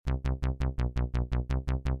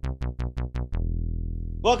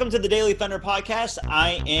Welcome to the Daily Thunder podcast.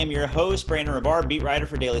 I am your host, Brandon Rabar, beat writer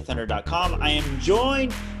for DailyThunder.com. I am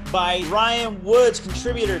joined by Ryan Woods,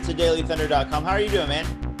 contributor to DailyThunder.com. How are you doing, man?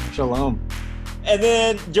 Shalom. And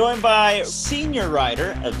then joined by senior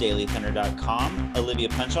writer of DailyThunder.com, Olivia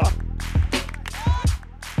Punchoff.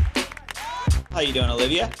 How you doing,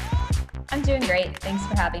 Olivia? I'm doing great. Thanks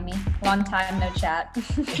for having me. Long time no chat.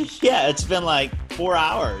 Yeah, it's been like 4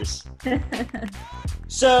 hours.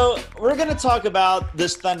 So we're going to talk about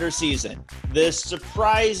this Thunder season, this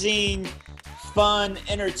surprising, fun,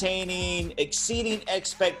 entertaining, exceeding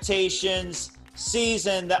expectations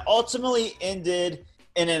season that ultimately ended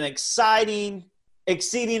in an exciting,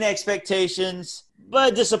 exceeding expectations,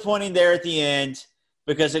 but disappointing there at the end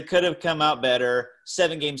because it could have come out better.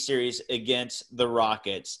 7-game series against the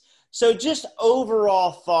Rockets. So just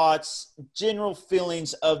overall thoughts, general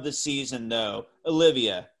feelings of the season, though.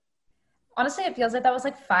 Olivia. Honestly, it feels like that was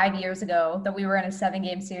like 5 years ago that we were in a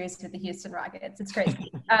 7-game series with the Houston Rockets. It's crazy.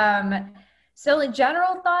 So like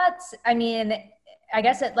general thoughts, I mean, I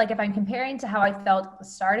guess if I'm comparing to how I felt at the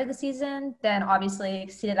start of the season, then obviously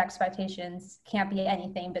exceeded expectations, can't be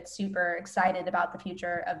anything but super excited about the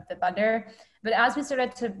future of the Thunder. But as we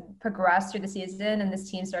started to progress through the season and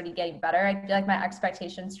this team started getting better, I feel like my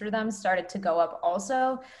expectations for them started to go up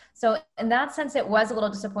also. So in that sense, it was a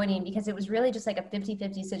little disappointing because it was really just like a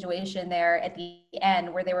 50-50 situation there at the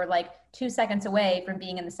end where they were like 2 seconds away from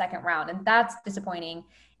being in the second round. And that's disappointing.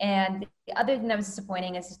 And the other thing that was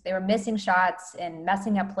disappointing is they were missing shots and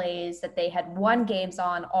messing up plays that they had won games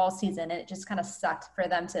on all season. And it just kind of sucked for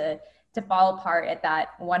them to fall apart at that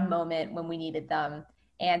one moment when we needed them.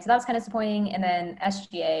 And so that was kind of disappointing. And then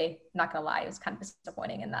SGA, not going to lie, it was kind of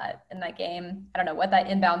disappointing in that game. I don't know what that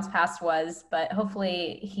inbounds pass was, but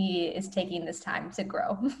hopefully he is taking this time to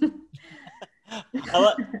grow.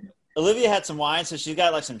 Olivia had some wine, so she's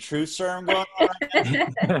got like some truth serum going on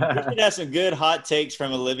right now. We should have some good hot takes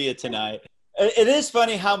from Olivia tonight. It is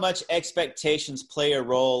funny how much expectations play a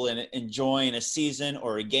role in enjoying a season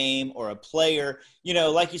or a game or a player. You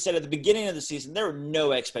know, like you said, at the beginning of the season, there were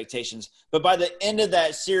no expectations. But by the end of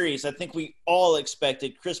that series, I think we all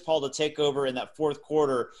expected Chris Paul to take over in that fourth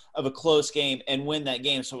quarter of a close game and win that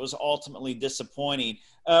game. So it was ultimately disappointing.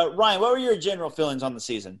 Ryan, what were your general feelings on the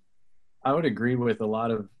season? I would agree with a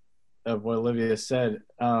lot of what Olivia said.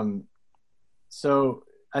 So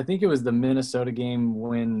I think it was the Minnesota game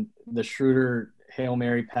when the Schroeder Hail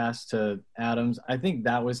Mary pass to Adams. I think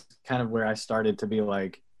that was kind of where I started to be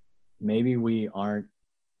like, maybe we aren't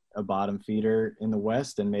a bottom feeder in the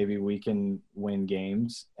West and maybe we can win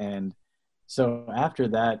games. And so after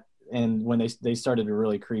that, and when they started to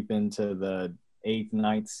really creep into the 8th,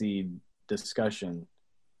 9th seed discussion,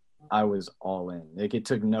 I was all in. Like, it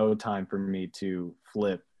took no time for me to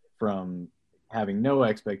flip from having no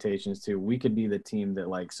expectations to we could be the team that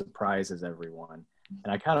like surprises everyone.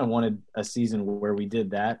 And I kind of wanted a season where we did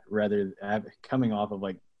that rather than coming off of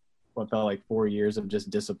like what felt like 4 years of just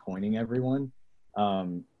disappointing everyone.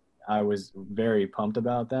 I was very pumped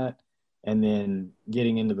about that. And then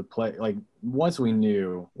getting into the play, like once we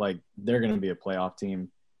knew like they're going to be a playoff team,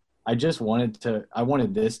 I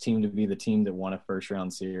wanted this team to be the team that won a first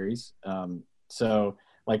round series. So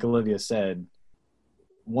like Olivia said,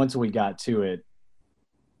 once we got to it,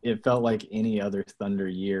 it felt like any other Thunder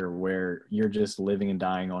year where you're just living and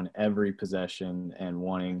dying on every possession and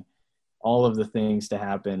wanting all of the things to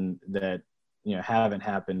happen that, you know, haven't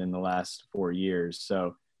happened in the last 4 years.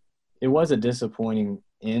 So it was a disappointing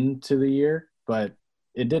end to the year, but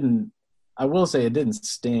I will say it didn't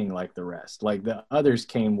sting like the rest. Like the others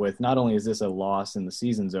came with, not only is this a loss and the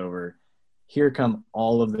season's over, here come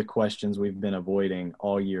all of the questions we've been avoiding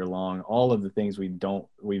all year long, all of the things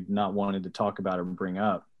we've not wanted to talk about or bring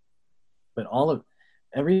up. But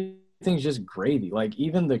everything's just gravy. Like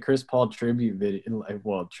even the Chris Paul tribute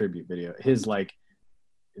video, his like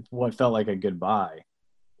what felt like a goodbye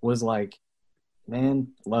was like, man,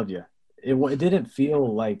 love you. It didn't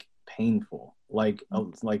feel like painful. Like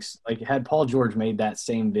had Paul George made that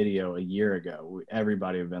same video a year ago,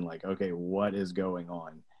 everybody would have been like, okay, what is going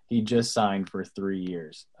on? He just signed for 3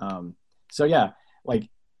 years. So yeah, like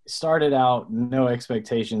started out, no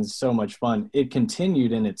expectations, so much fun. It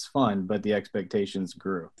continued and it's fun, but the expectations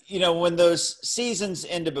grew. You know, when those seasons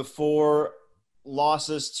ended before,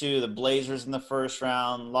 losses to the Blazers in the first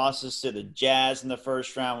round, losses to the Jazz in the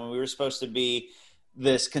first round, when we were supposed to be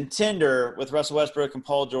this contender with Russell Westbrook and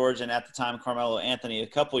Paul George and at the time Carmelo Anthony a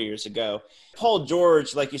couple years ago. Paul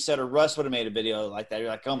George, like you said, or Russ would have made a video like that. You're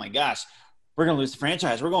like, oh my gosh, we're going to lose the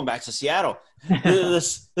franchise. We're going back to Seattle.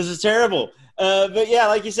 This is terrible. But yeah,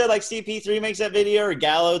 like you said, like CP3 makes that video or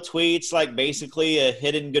Gallo tweets like basically a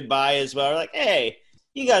hidden goodbye as well. We're like, hey,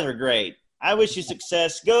 You guys are great. I wish you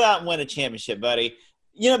success. Go out and win a championship, buddy.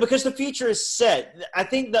 Because the future is set. I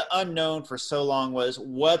think the unknown for so long was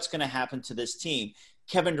what's going to happen to this team.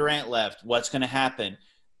 Kevin Durant left. What's going to happen?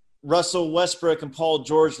 Russell Westbrook and Paul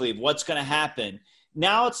George leave. What's going to happen?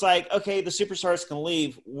 Now it's like, okay, the superstars can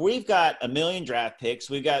leave. We've got 1 million draft picks.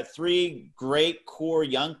 We've got 3 great core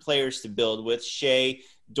young players to build with, Shea,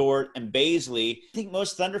 Dort, and Bazley. I think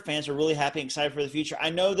most Thunder fans are really happy and excited for the future. I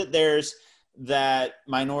know that there's that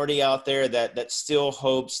minority out there that still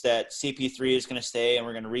hopes that CP3 is going to stay and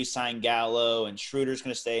we're going to re-sign Gallo and Schroeder's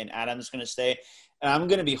going to stay and Adams is going to stay. And I'm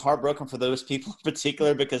going to be heartbroken for those people in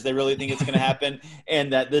particular because they really think it's going to happen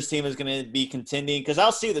and that this team is going to be contending. Because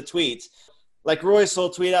I'll see the tweets. Like Royce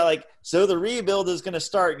will tweet out like, so the rebuild is going to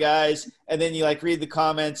start, guys. And then you like read the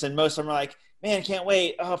comments and most of them are like, man, can't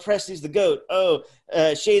wait. Oh, Presti's the GOAT. Oh,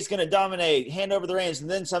 Shea's going to dominate, hand over the reins. And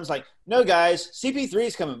then some's like, no, guys, CP3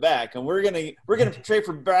 is coming back and we're going to trade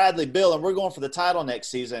for Bradley Beal and we're going for the title next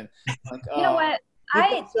season. Like, you know what?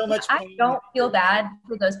 I don't feel bad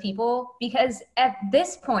for those people because at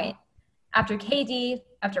this point, after KD,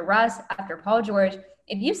 after Russ, after Paul George,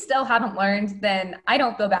 if you still haven't learned, then I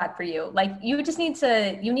don't feel bad for you. Like you just need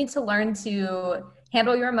to learn to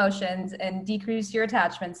handle your emotions and decrease your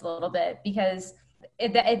attachments a little bit because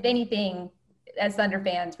if anything, as Thunder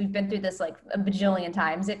fans, we've been through this like a bajillion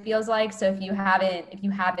times, it feels like. So if you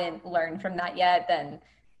haven't learned from that yet, then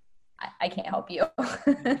I can't help you.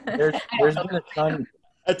 There's been a ton.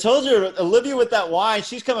 I told you, Olivia with that wine,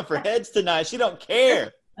 she's coming for heads tonight. She don't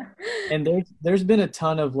care. And there's been a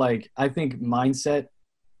ton of like, I think mindset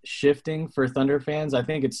shifting for Thunder fans. I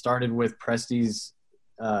think it started with Presti's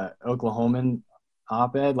Oklahoman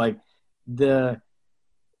op-ed. Like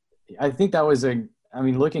I think that was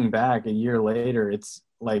looking back a year later, it's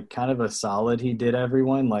like kind of a solid he did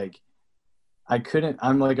everyone. Like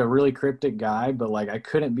I'm like a really cryptic guy, but like I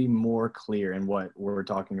couldn't be more clear in what we're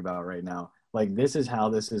talking about right now. Like this is how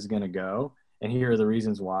this is going to go. And here are the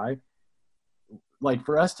reasons why. Like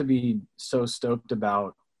for us to be so stoked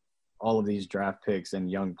about all of these draft picks and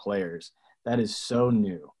young players, that is so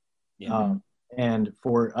new. Yeah. And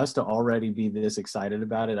for us to already be this excited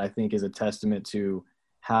about it, I think is a testament to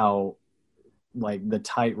how like the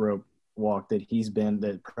tightrope walk that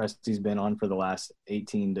Presti's been on for the last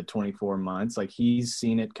 18 to 24 months. Like he's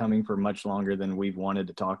seen it coming for much longer than we've wanted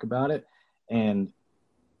to talk about it. And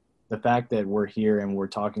the fact that we're here and we're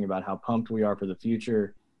talking about how pumped we are for the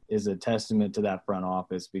future is a testament to that front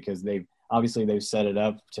office because they've set it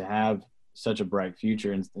up to have such a bright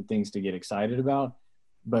future and things to get excited about.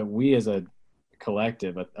 But we as a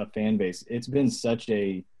collective, a fan base, it's been such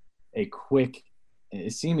a quick,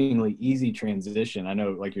 seemingly easy transition. I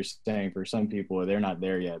know, like you're saying, for some people, they're not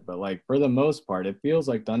there yet. But, like, for the most part, it feels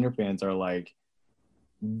like Thunder fans are, like,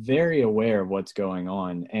 very aware of what's going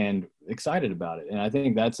on and excited about it. And I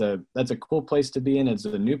think that's a cool place to be in. It's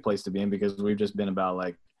a new place to be in because we've just been about,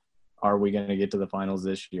 like, are we going to get to the finals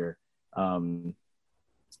this year? And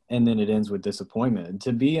then it ends with disappointment.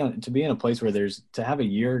 To be in a place where to have a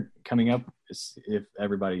year coming up, if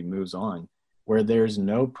everybody moves on, where there's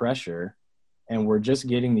no pressure and we're just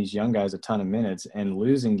getting these young guys a ton of minutes and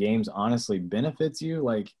losing games honestly benefits you.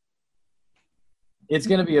 Like it's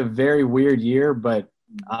going to be a very weird year, but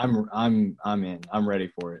I'm in. I'm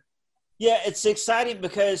ready for it. Yeah, it's exciting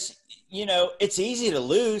because, it's easy to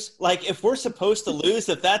lose. Like, if we're supposed to lose,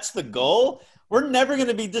 if that's the goal, we're never going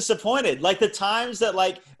to be disappointed. Like, the times that,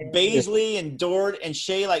 like, Bazley and Dort and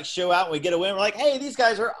Shea, like, show out and we get a win, we're like, hey, these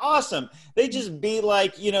guys are awesome. They just beat,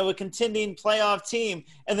 like, a contending playoff team.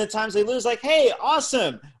 And the times they lose, like, hey,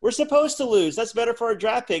 awesome. We're supposed to lose. That's better for our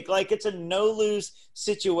draft pick. Like, it's a no-lose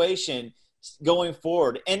situation going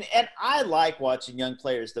forward. And I like watching young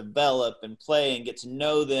players develop and play and get to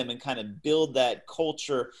know them and kind of build that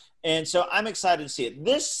culture. And so I'm excited to see it.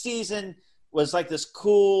 This season was like this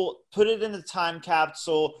cool, put it in the time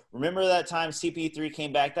capsule. Remember that time CP3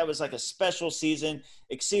 came back? That was like a special season,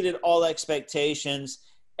 exceeded all expectations.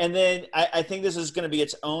 And then I think this is going to be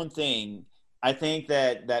its own thing. I think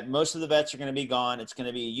that most of the vets are going to be gone. It's going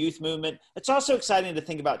to be a youth movement. It's also exciting to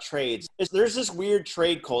think about trades. There's this weird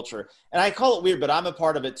trade culture, and I call it weird, but I'm a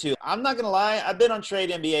part of it too. I'm not going to lie. I've been on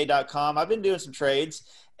TradeNBA.com. I've been doing some trades,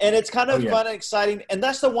 and it's kind of fun and exciting. And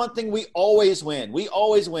that's the one thing we always win. We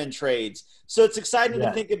always win trades. So it's exciting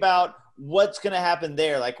to think about what's going to happen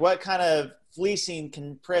there. Like what kind of fleecing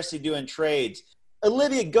can Presti do in trades?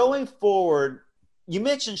 Olivia, going forward, you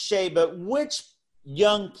mentioned Shea, but which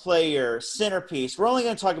young player centerpiece, we're only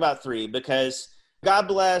going to talk about 3 because God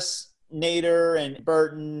bless Nader and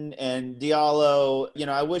Burton and Diallo,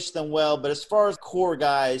 I wish them well, but as far as core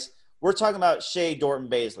guys, we're talking about Shea, Dort,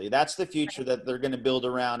 and Bazley. That's the future that they're going to build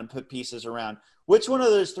around and put pieces around. Which one of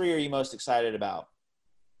those three are you most excited about?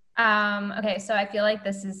 Okay, so I feel like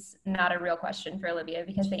this is not a real question for Olivia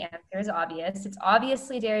because the answer is obvious. It's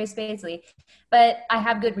obviously Darius Bazley, but I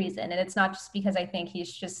have good reason. And it's not just because I think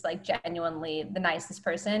he's just like genuinely the nicest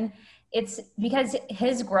person. It's because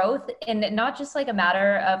his growth, in not just like a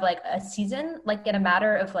matter of like a season, like in a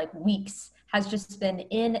matter of like weeks, has just been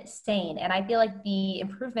insane. And I feel like the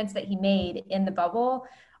improvements that he made in the bubble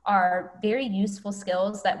are very useful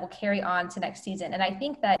skills that will carry on to next season. And I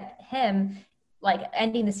think that him like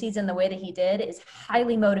ending the season the way that he did is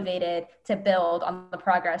highly motivated to build on the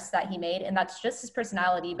progress that he made. And that's just his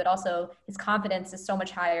personality, but also his confidence is so much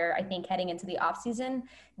higher, I think, heading into the off season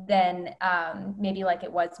than maybe like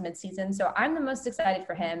it was mid-season. So I'm the most excited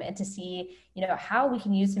for him and to see, you know, how we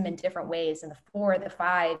can use him in different ways in the 4, the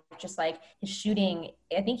 5, just like his shooting.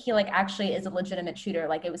 I think he like actually is a legitimate shooter.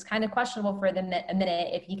 Like it was kind of questionable for a minute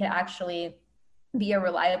if he could actually be a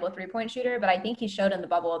reliable 3-point shooter, but I think he showed in the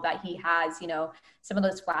bubble that he has, you know, some of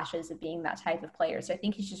those flashes of being that type of player. So I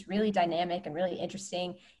think he's just really dynamic and really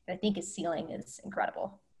interesting. And I think his ceiling is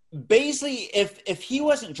incredible. Bazley, if he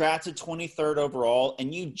wasn't drafted 23rd overall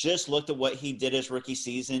and you just looked at what he did his rookie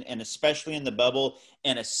season, and especially in the bubble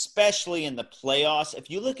and especially in the playoffs, if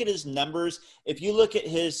you look at his numbers, if you look at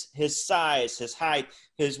his size, his height,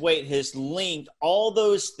 his weight, his length, all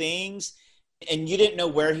those things, and you didn't know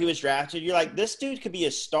where he was drafted, you're like, this dude could be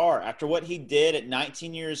a star after what he did at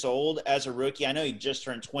 19 years old as a rookie. I know he just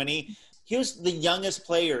turned 20. He was the youngest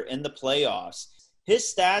player in the playoffs.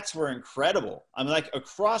 His stats were incredible. I mean, like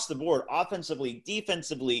across the board, offensively,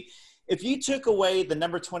 defensively. If you took away the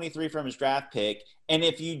number 23 from his draft pick, and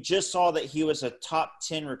if you just saw that he was a top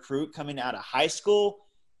 10 recruit coming out of high school,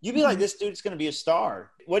 you'd be like, this dude's going to be a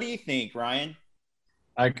star. What do you think, Ryan?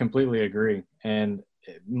 I completely agree. And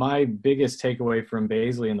my biggest takeaway from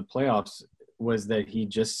Bazley in the playoffs was that he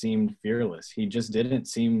just seemed fearless. He just didn't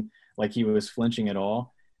seem like he was flinching at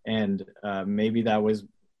all. And maybe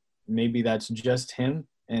that's just him.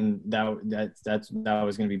 And that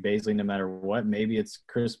was going to be Bazley no matter what. Maybe it's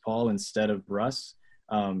Chris Paul instead of Russ,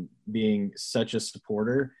 being such a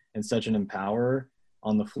supporter and such an empowerer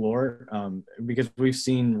on the floor. Because we've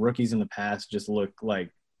seen rookies in the past just look like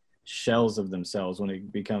shells of themselves when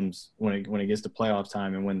it gets to playoff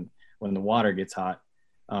time and when the water gets hot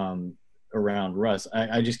around Russ.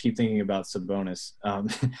 I just keep thinking about Sabonis,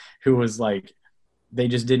 who was like, they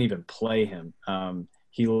just didn't even play him.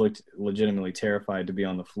 He looked legitimately terrified to be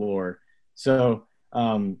on the floor. So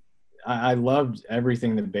I loved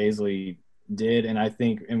everything that Bazley did. And I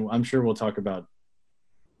think, and I'm sure we'll talk about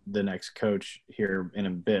the next coach here in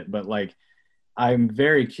a bit, but like, I'm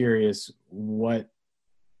very curious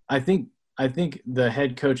I think the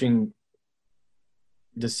head coaching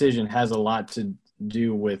decision has a lot to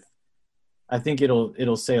do with, I think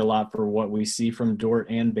it'll say a lot for what we see from Dort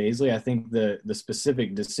and Bazley. I think the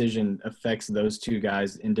specific decision affects those two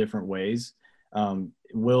guys in different ways.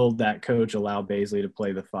 Will that coach allow Bazley to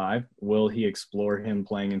play the 5? Will he explore him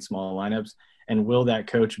playing in small lineups? And will that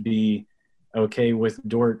coach be okay with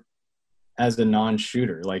Dort as a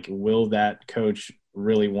non-shooter? Like, will that coach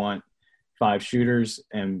really want 5 shooters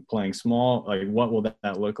and playing small? Like, what will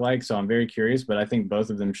that look like? So I'm very curious, but I think both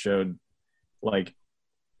of them showed like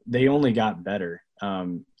they only got better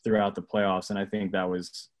throughout the playoffs. And I think that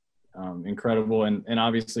was incredible. And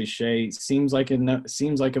obviously Shea seems like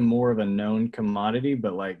a more of a known commodity,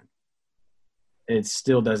 but like, it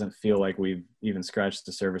still doesn't feel like we've even scratched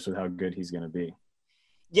the surface with how good he's going to be.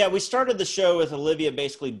 Yeah, we started the show with Olivia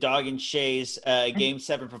basically dogging Shea's Game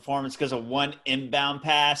 7 performance because of one inbound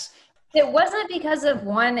pass. It wasn't because of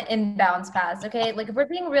one inbounds pass, okay? Like, if we're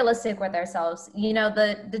being realistic with ourselves, you know,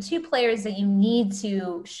 the 2 players that you need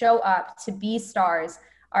to show up to be stars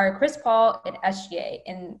are Chris Paul and SGA.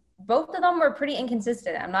 And both of them were pretty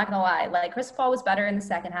inconsistent, I'm not going to lie. Like, Chris Paul was better in the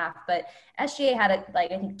second half, but SGA had, I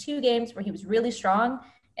think 2 games where he was really strong,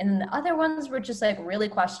 and then the other ones were just, like, really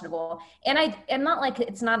questionable. And I'm not like –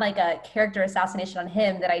 it's not like a character assassination on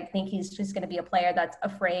him that I think he's just going to be a player that's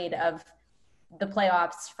afraid of – the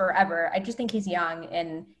playoffs forever. I just think he's young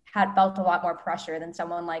and had felt a lot more pressure than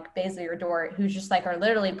someone like Bazley or Dort, who's just like are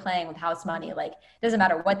literally playing with house money. Like, it doesn't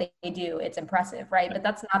matter what they do, it's impressive, right? But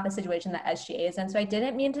that's not the situation that SGA is in. So I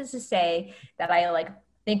didn't mean to say that I like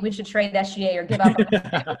think we should trade SGA or give up on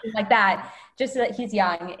something like that, just so that he's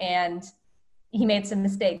young and he made some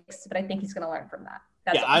mistakes, but I think he's going to learn from that.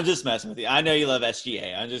 I'm just messing with you. I know you love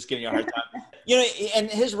SGA. I'm just giving you a hard time. And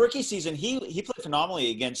his rookie season, he played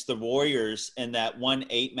phenomenally against the Warriors in that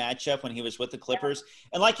 1-8 matchup when he was with the Clippers.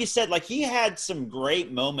 And like you said, like he had some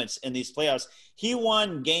great moments in these playoffs. He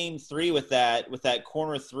won game 3 with that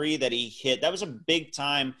corner 3 that he hit. That was a big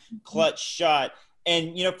time clutch shot.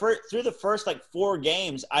 And, through the first 4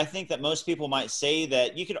 games, I think that most people might say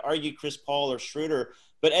that you could argue Chris Paul or Schroeder,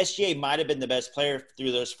 but SGA might have been the best player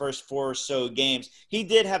through those first 4 or so games. He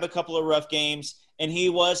did have a couple of rough games, and he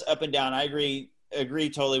was up and down. I agree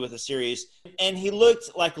totally with the series. And he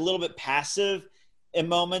looked like a little bit passive in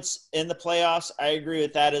moments in the playoffs. I agree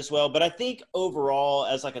with that as well. But I think overall,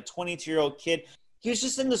 as like a 22-year-old kid, he was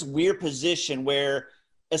just in this weird position where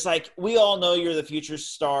it's like, we all know you're the future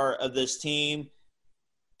star of this team,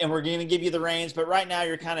 and we're going to give you the reins. But right now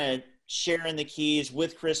you're kind of sharing the keys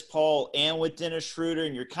with Chris Paul and with Dennis Schroeder,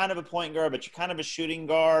 and you're kind of a point guard, but you're kind of a shooting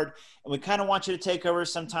guard, and we kind of want you to take over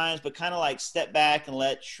sometimes, but kind of step back and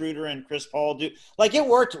let Schroeder and Chris Paul do. It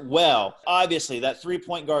worked well. Obviously, that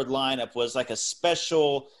 3-point guard lineup was like a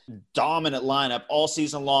special dominant lineup all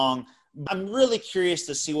season long. I'm really curious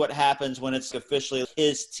to see what happens when it's officially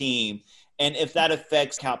his team, and if that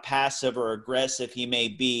affects how passive or aggressive he may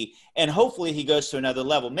be. And hopefully he goes to another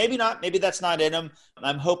level. Maybe not. Maybe that's not in him.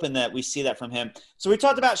 I'm hoping that we see that from him. So we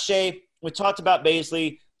talked about Shea. We talked about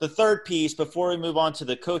Bazley. The third piece, before we move on to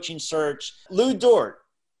the coaching search, Lou Dort.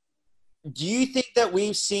 Do you think that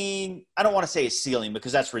we've seen – I don't want to say a ceiling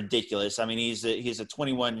because that's ridiculous. I mean, he's a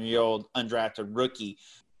 21-year-old undrafted rookie.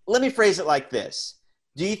 Let me phrase it like this.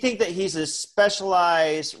 Do you think that he's a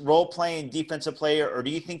specialized role-playing defensive player, or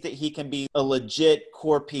do you think that he can be a legit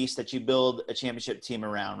core piece that you build a championship team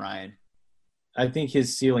around, Ryan? I think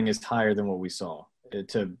his ceiling is higher than what we saw.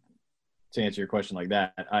 To answer your question like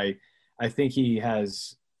that, I think he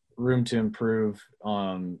has room to improve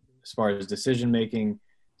as far as decision-making,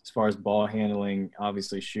 as far as ball handling,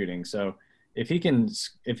 obviously shooting. So if he can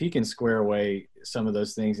square away some of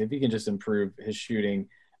those things, if he can just improve his shooting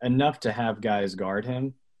 – enough to have guys guard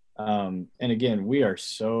him. And again, we are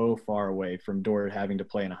so far away from Dort having to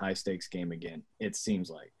play in a high stakes game again, it seems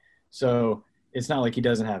like. So it's not like he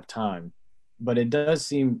doesn't have time, but it does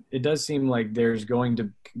seem like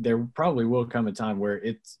there probably will come a time where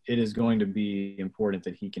it is going to be important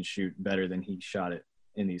that he can shoot better than he shot it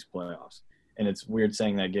in these playoffs. And it's weird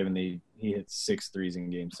saying that given he hit 6 threes in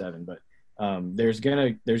game 7, but there's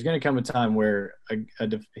gonna come a time where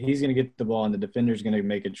he's gonna get the ball and the defender's gonna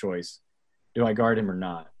make a choice: do I guard him or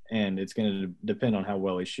not? And it's gonna depend on how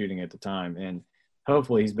well he's shooting at the time. And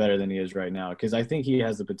hopefully he's better than he is right now, because I think he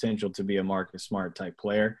has the potential to be a Marcus Smart type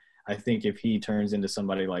player. I think if he turns into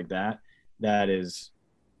somebody like that is,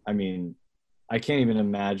 I mean, I can't even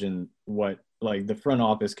imagine what the front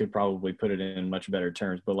office could probably put it in much better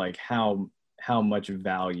terms, but how much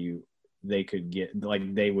value they could get,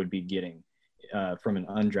 they would be getting from an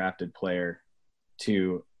undrafted player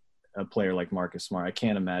to a player like Marcus Smart. I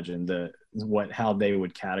can't imagine how they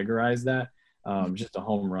would categorize that. Just a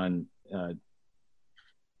home run, to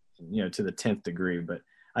the 10th degree. But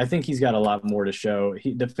I think he's got a lot more to show.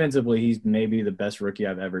 Defensively, he's maybe the best rookie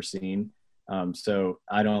I've ever seen. So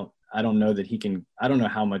I don't know that he can. I don't know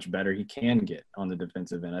how much better he can get on the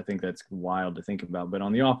defensive end. I think that's wild to think about. But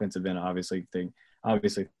on the offensive end, obviously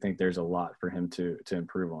think there's a lot for him to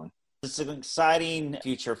improve on. It's an exciting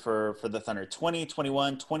future for the Thunder. 20,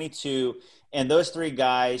 21, 22, and those 3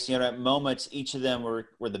 guys, at moments, each of them were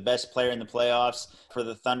the best player in the playoffs for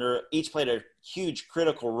the Thunder. Each played a huge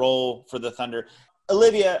critical role for the Thunder.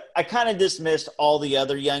 Olivia, I kind of dismissed all the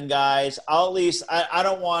other young guys. I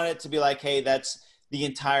don't want it to be like, hey, that's the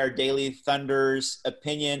entire Daily Thunder's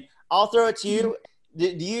opinion. I'll throw it to you. Do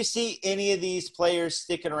you see any of these players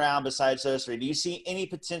sticking around besides those 3? Do you see any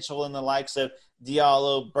potential in the likes of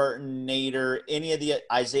Diallo, Burton, Nader, any of the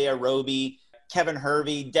Isaiah Roby, Kevin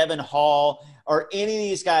Hervey, Devin Hall? Are any of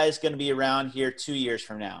these guys going to be around here 2 years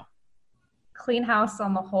from now? Clean house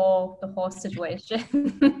on the whole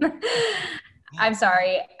situation. I'm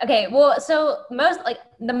sorry. Okay, well, so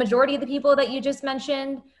the majority of the people that you just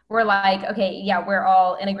mentioned were okay, yeah, we're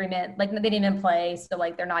all in agreement. They didn't even play, so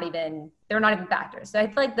they're not even factors. So I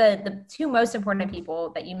feel like the 2 most important people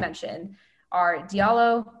that you mentioned are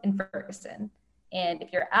Diallo and Ferguson. And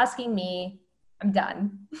if you're asking me, I'm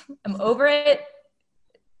done. I'm over it.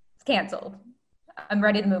 It's canceled. I'm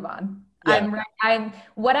ready to move on. Yeah. I'm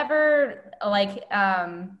whatever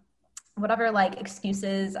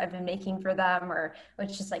excuses I've been making for them, or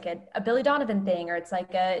it's just a Billy Donovan thing, or it's a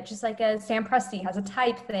Sam Presti has a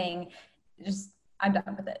type thing. I'm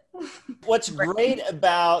done with it. What's great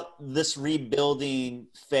about this rebuilding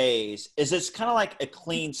phase is it's kind of like a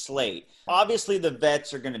clean slate. Obviously the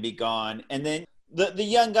vets are going to be gone, and then the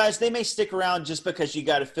young guys, they may stick around just because you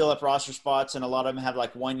got to fill up roster spots, and a lot of them have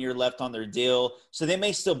like 1 year left on their deal. So they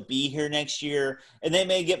may still be here next year, and they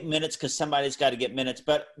may get minutes because somebody's got to get minutes,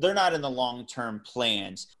 but they're not in the long-term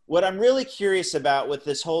plans. What I'm really curious about with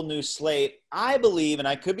this whole new slate, I believe, and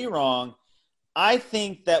I could be wrong, I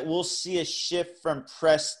think that we'll see a shift from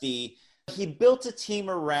Presti. He built a team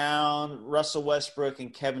around Russell Westbrook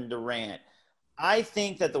and Kevin Durant. I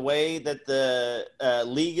think that the way that the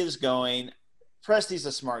league is going, Presti's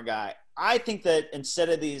a smart guy. I think that instead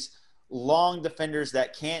of these long defenders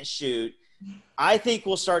that can't shoot, I think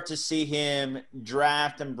we'll start to see him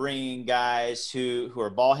draft and bring in guys who are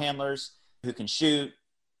ball handlers, who can shoot,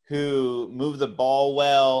 who move the ball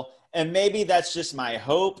well. And maybe that's just my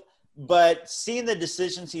hope. But seeing the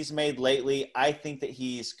decisions he's made lately, I think that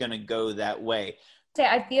he's going to go that way.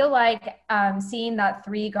 I feel like seeing that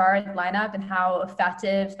 3-guard lineup and how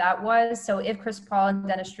effective that was. So if Chris Paul and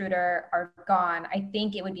Dennis Schroeder are gone, I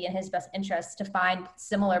think it would be in his best interest to find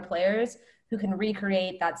similar players who can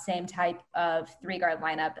recreate that same type of 3-guard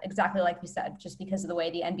lineup, exactly like you said, just because of the way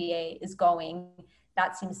the NBA is going.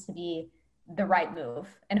 That seems to be the right move.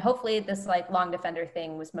 And hopefully this like long defender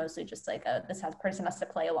thing was mostly just like this person has to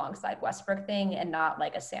play alongside Westbrook thing and not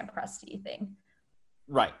like a Sam Presti thing.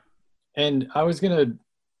 Right. And I was going to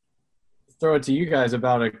throw it to you guys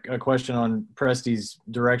about a question on Presti's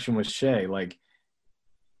direction with Shai. Like,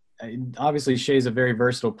 obviously Shai's a very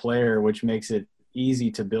versatile player, which makes it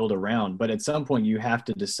easy to build around. But at some point you have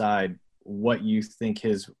to decide what you think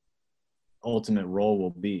his ultimate role will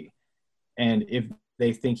be. And if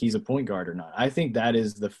they think he's a point guard or not. I think that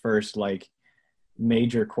is the first like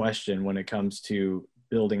major question when it comes to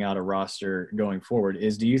building out a roster going forward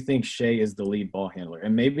is, do you think Shai is the lead ball handler?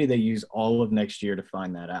 And maybe they use all of next year to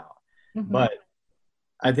find that out. Mm-hmm. But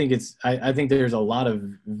I think I think there's a lot of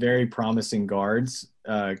very promising guards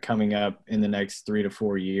coming up in the next 3 to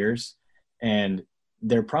 4 years. And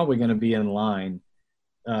they're probably going to be in line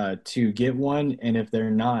to get one. And if they're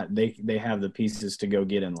not, they have the pieces to go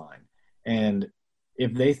get in line. And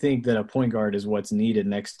if they think that a point guard is what's needed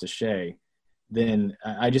next to Shai, then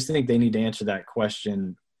I just think they need to answer that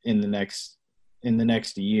question in the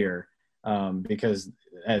next year, because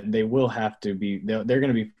they will have to be. They're going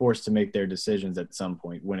to be forced to make their decisions at some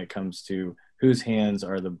point when it comes to whose hands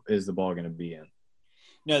is the ball going to be in.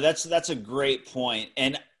 No, that's a great point,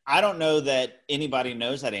 and I don't know that anybody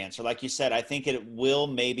knows that answer. Like you said, I think it will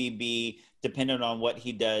maybe be dependent on what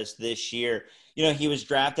he does this year. You know, he was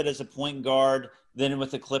drafted as a point guard. Then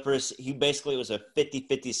with the Clippers, he basically was a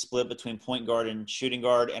 50-50 split between point guard and shooting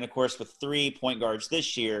guard. And, of course, with 3 point guards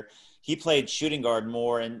this year, he played shooting guard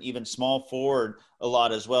more and even small forward a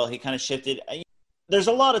lot as well. He kind of shifted. There's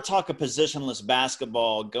a lot of talk of positionless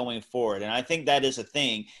basketball going forward, and I think that is a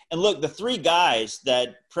thing. And, look, the 3 guys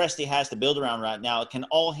that Presti has to build around right now can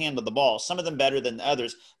all handle the ball, some of them better than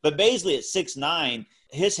others. But Bazley at 6'9",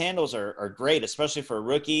 his handles are great, especially for a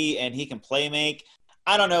rookie, and he can play make.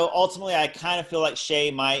 I don't know. Ultimately, I kind of feel like Shai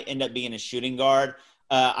might end up being a shooting guard.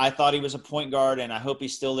 I thought he was a point guard, and I hope he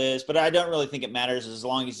still is. But I don't really think it matters as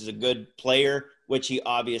long as he's a good player, which he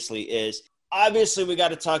obviously is. Obviously, we got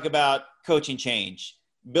to talk about coaching change.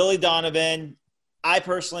 Billy Donovan, I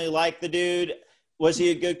personally like the dude. Was he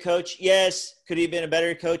a good coach? Yes. Could he have been a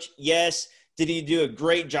better coach? Yes. Did he do a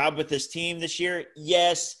great job with his team this year?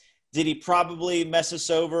 Yes. Did he probably mess us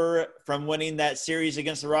over from winning that series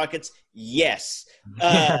against the Rockets? Yes.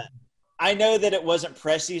 I know that it wasn't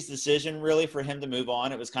Presti's decision really for him to move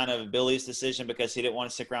on. It was kind of Billy's decision because he didn't want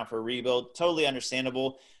to stick around for a rebuild. Totally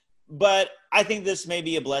understandable. But I think this may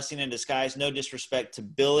be a blessing in disguise. No disrespect to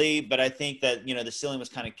Billy, but I think that, you know, the ceiling was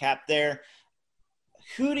kind of capped there.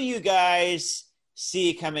 Who do you guys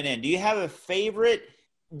see coming in? Do you have a favorite?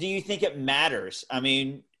 Do you think it matters? I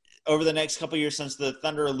mean, over the next couple of years since the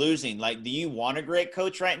Thunder are losing, like, do you want a great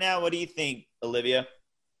coach right now? What do you think, Olivia?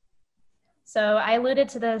 So I alluded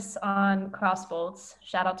to this on Crossbolts.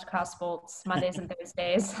 Shout out to Crossbolts, Mondays and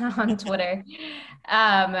Thursdays on Twitter.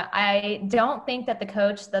 I don't think that the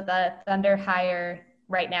coach that the Thunder hire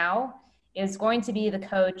right now is going to be the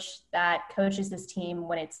coach that coaches this team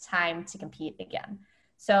when it's time to compete again.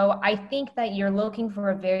 So I think that you're looking for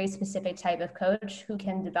a very specific type of coach who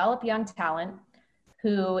can develop young talent,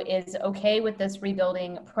 who is okay with this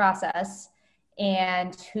rebuilding process,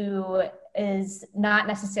 and who is not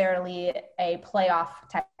necessarily a playoff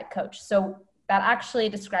type coach. So that actually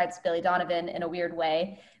describes Billy Donovan in a weird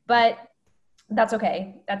way, but that's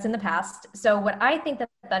okay. That's in the past. So what I think that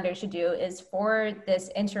the Thunder should do is, for this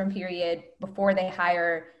interim period before they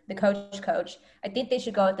hire the coach, I think they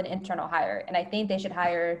should go with an internal hire. And I think they should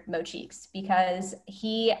hire Mo Cheeks because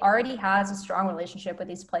he already has a strong relationship with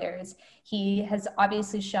these players. He has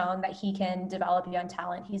obviously shown that he can develop young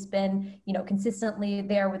talent. He's been, consistently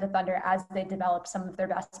there with the Thunder as they develop some of their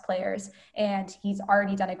best players. And he's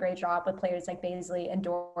already done a great job with players like Bazley and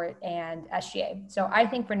Dort and SGA. So I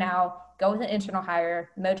think for now, go with an internal hire.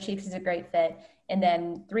 Mo Cheeks is a great fit. And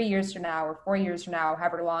then 3 years from now or 4 years from now,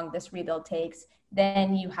 however long this rebuild takes,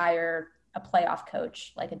 then you hire a playoff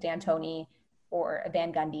coach like a D'Antoni or a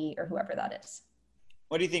Van Gundy or whoever that is.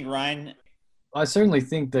 What do you think, Ryan? I certainly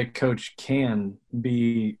think that coach can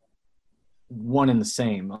be one and the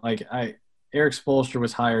same. Eric Spoelstra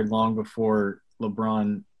was hired long before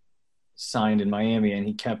LeBron signed in Miami, and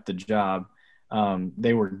he kept the job.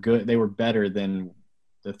 They were good. They were better than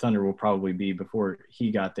the Thunder will probably be before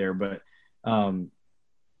he got there. But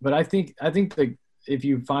I think that if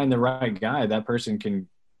you find the right guy, that person can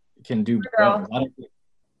do better.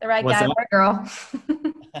 The right guy or girl.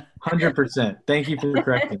 100%. Thank you for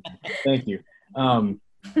correcting me. Thank you.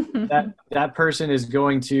 That person is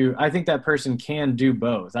going to – I think that person can do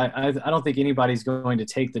both. I don't think anybody's going to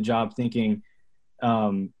take the job thinking,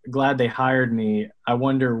 glad they hired me. I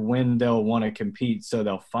wonder when they'll want to compete, so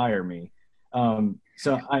they'll fire me. And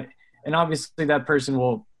obviously that person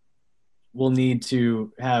will need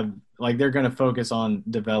to have – they're going to focus on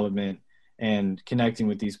development and connecting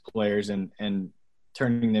with these players and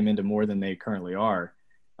turning them into more than they currently are.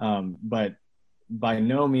 But by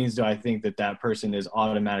no means do I think that person is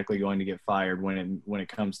automatically going to get fired when it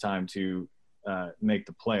comes time to make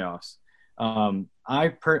the playoffs.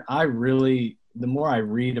 I really, the more I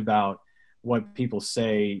read about what people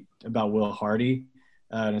say about Will Hardy,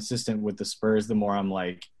 an assistant with the Spurs, the more I'm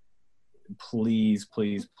like, please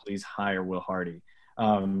hire Will Hardy.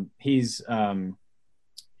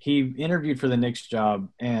 He interviewed for the Knicks job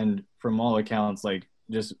and from all accounts,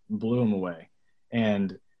 just blew him away.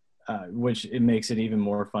 And which it makes it even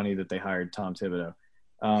more funny that they hired Tom Thibodeau.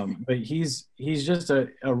 But he's just a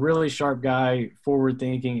really sharp guy, forward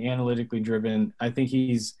thinking, analytically driven. I think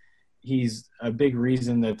he's a big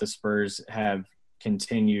reason that the Spurs have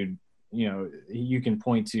continued. You can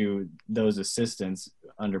point to those assistants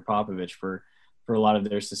under Popovich for a lot of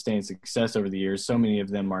their sustained success over the years. So many of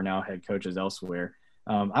them are now head coaches elsewhere.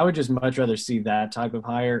 I would just much rather see that type of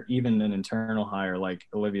hire, even an internal hire, like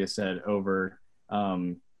Olivia said, over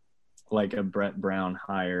like a Brett Brown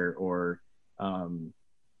hire or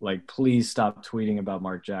please stop tweeting about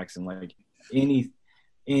Mark Jackson,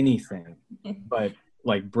 anything but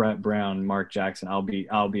like Brett Brown, Mark Jackson, I'll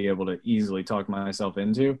be able to easily talk myself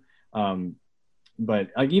into. But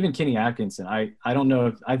even Kenny Atkinson, I don't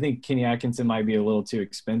know I think Kenny Atkinson might be a little too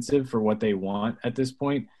expensive for what they want at this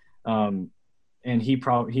point. And he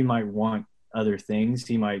might want other things.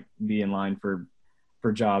 He might be in line for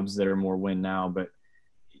jobs that are more win now, but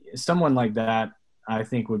someone like that I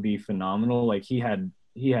think would be phenomenal. He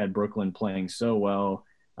had Brooklyn playing so well.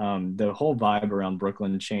 The whole vibe around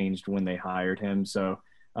Brooklyn changed when they hired him. So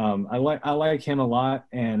I like him a lot.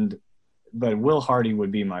 But Will Hardy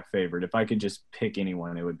would be my favorite. If I could just pick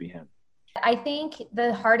anyone, it would be him. I think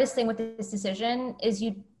the hardest thing with this decision is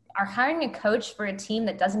you are hiring a coach for a team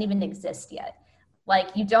that doesn't even exist yet.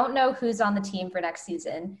 You don't know who's on the team for next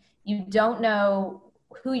season. You don't know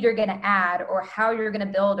who you're going to add or how you're going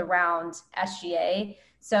to build around SGA.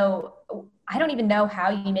 So I don't even know how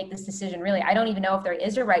you make this decision, really. I don't even know if there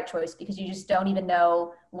is a right choice because you just don't even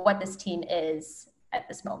know what this team is at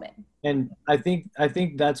this moment. And I think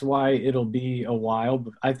that's why it'll be a while.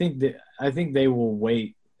 But I think they will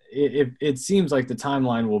wait. It seems like the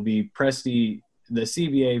timeline will be Presti, the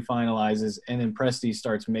CBA finalizes, and then Presti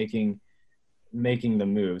starts making the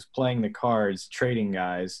moves, playing the cards, trading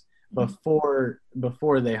guys before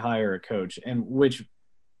they hire a coach, and which,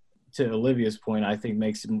 to Olivia's point, I think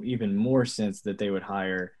makes even more sense that they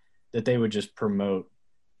would just promote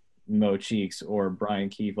Mo Cheeks or Brian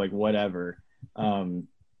Keefe, whatever,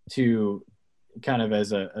 to kind of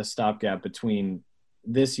as a stopgap between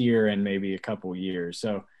this year and maybe a couple years.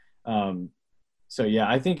 So yeah,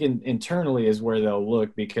 I think internally is where they'll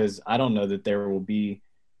look, because I don't know that there will be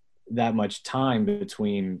that much time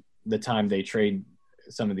between the time they trade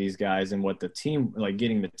some of these guys and what the team,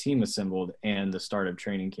 getting the team assembled and the start of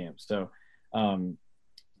training camp. So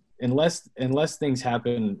unless things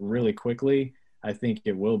happen really quickly, I think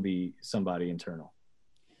it will be somebody internal.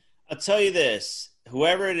 I'll tell you this,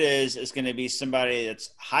 whoever it is going to be somebody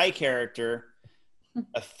that's high character,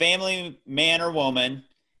 a family man or woman.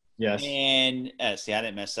 Yes. And see, I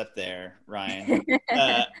didn't mess up there, Ryan.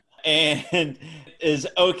 and is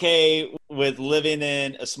okay with living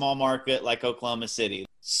in a small market like Oklahoma City.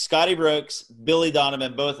 Scotty Brooks, Billy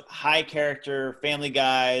Donovan, both high character family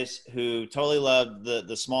guys who totally love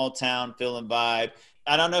the small town feel and vibe.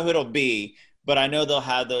 I don't know who it'll be, but I know they'll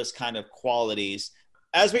have those kind of qualities.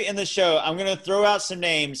 As we end the show, I'm going to throw out some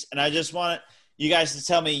names, and I just want you guys to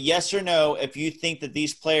tell me yes or no if you think that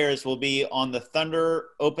these players will be on the Thunder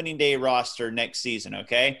opening day roster next season,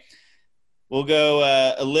 okay? We'll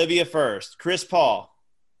go Olivia first. Chris Paul.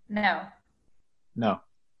 No. No.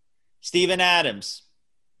 Steven Adams.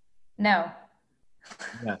 No.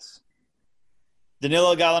 Yes.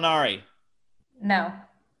 Danilo Gallinari. No.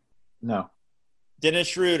 No. Dennis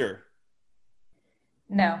Schroeder.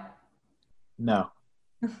 No. No.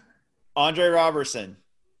 Andre Robertson.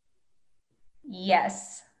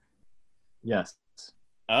 Yes. Yes.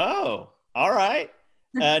 Oh, all right.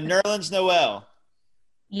 Nerlens Noel.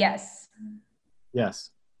 Yes.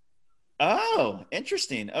 Yes. Oh,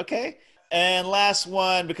 interesting. Okay. And last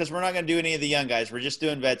one, because we're not going to do any of the young guys. We're just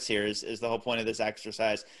doing vets here is the whole point of this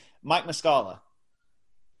exercise. Mike Muscala.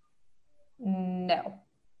 No.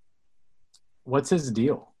 What's his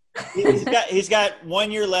deal? He's got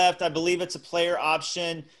 1 year left. I believe it's a player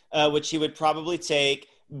option, which he would probably take.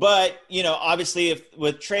 But, obviously if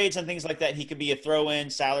with trades and things like that, he could be a throw-in,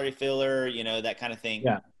 salary filler, that kind of thing.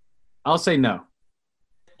 Yeah. I'll say no.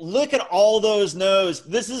 Look at all those no's.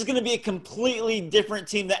 This is going to be a completely different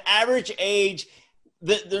team. The average age,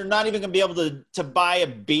 they're not even going to be able to buy a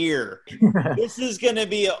beer. This is going to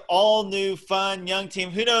be an all-new, fun, young team.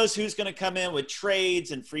 Who knows who's going to come in with trades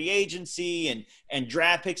and free agency and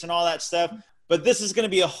draft picks and all that stuff. But this is going to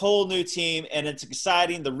be a whole new team, and it's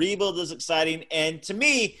exciting. The rebuild is exciting. And to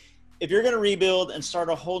me, if you're going to rebuild and start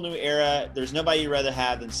a whole new era, there's nobody you'd rather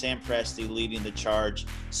have than Sam Presti leading the charge.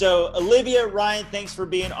 So, Olivia, Ryan, thanks for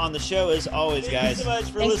being on the show as always, guys. Thanks so much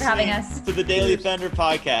for listening having us. to the Daily Thunder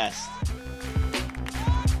podcast.